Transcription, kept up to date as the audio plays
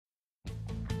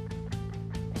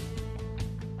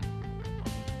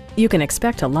You can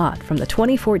expect a lot from the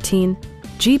 2014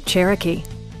 Jeep Cherokee.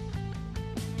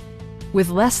 With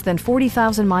less than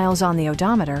 40,000 miles on the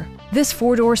odometer, this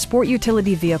four-door sport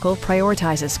utility vehicle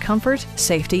prioritizes comfort,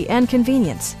 safety, and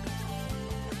convenience.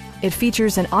 It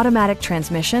features an automatic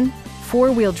transmission,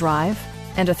 four-wheel drive,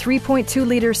 and a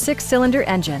 3.2-liter six-cylinder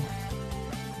engine.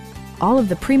 All of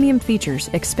the premium features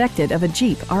expected of a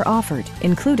Jeep are offered,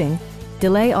 including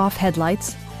delay-off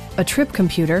headlights, a trip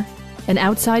computer, an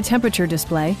outside temperature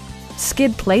display,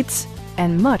 skid plates,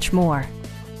 and much more.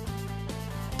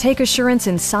 Take assurance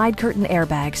in side curtain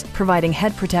airbags, providing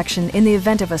head protection in the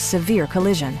event of a severe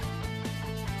collision.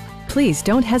 Please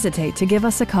don't hesitate to give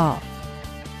us a call.